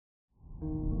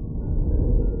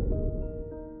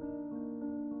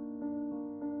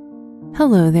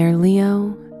Hello there,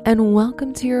 Leo, and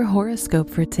welcome to your horoscope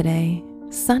for today,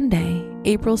 Sunday,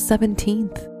 April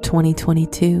 17th,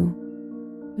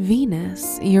 2022.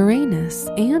 Venus, Uranus,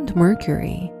 and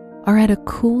Mercury are at a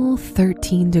cool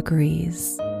 13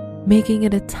 degrees, making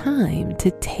it a time to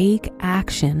take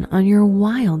action on your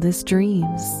wildest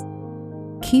dreams.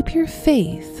 Keep your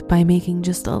faith by making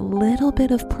just a little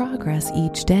bit of progress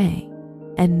each day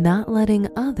and not letting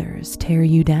others tear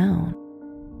you down.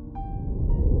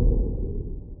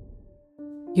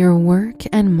 Your work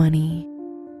and money.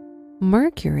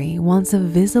 Mercury wants a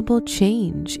visible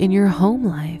change in your home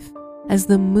life as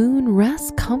the moon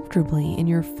rests comfortably in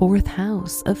your fourth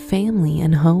house of family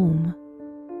and home.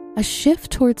 A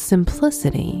shift towards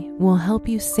simplicity will help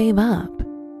you save up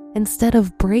instead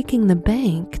of breaking the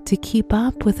bank to keep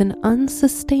up with an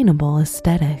unsustainable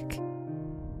aesthetic.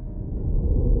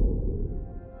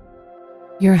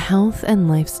 Your health and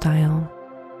lifestyle.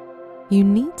 You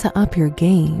need to up your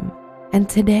game, and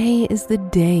today is the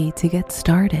day to get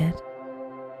started.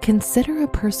 Consider a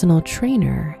personal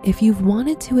trainer if you've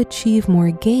wanted to achieve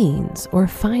more gains or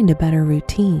find a better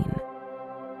routine.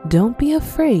 Don't be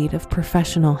afraid of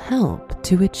professional help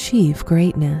to achieve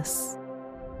greatness.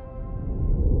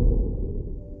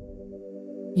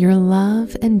 Your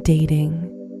love and dating.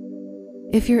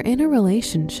 If you're in a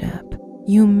relationship,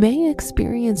 you may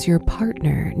experience your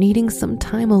partner needing some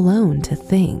time alone to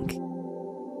think.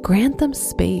 Grant them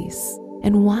space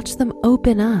and watch them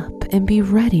open up and be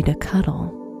ready to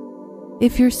cuddle.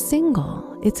 If you're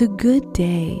single, it's a good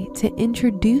day to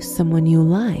introduce someone you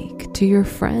like to your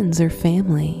friends or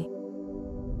family.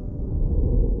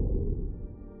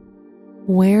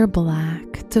 Wear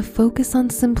black to focus on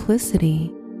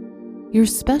simplicity. Your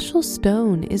special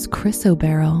stone is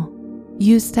chrysoberyl,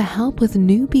 used to help with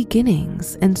new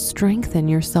beginnings and strengthen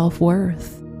your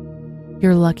self-worth.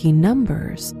 Your lucky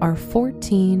numbers are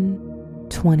 14,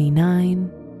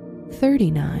 29,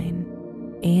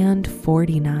 39, and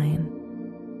 49.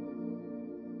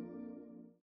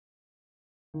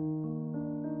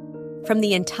 From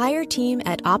the entire team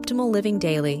at Optimal Living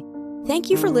Daily, thank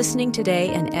you for listening today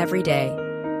and every day.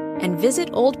 And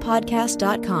visit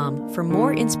oldpodcast.com for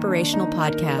more inspirational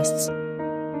podcasts.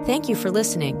 Thank you for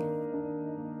listening.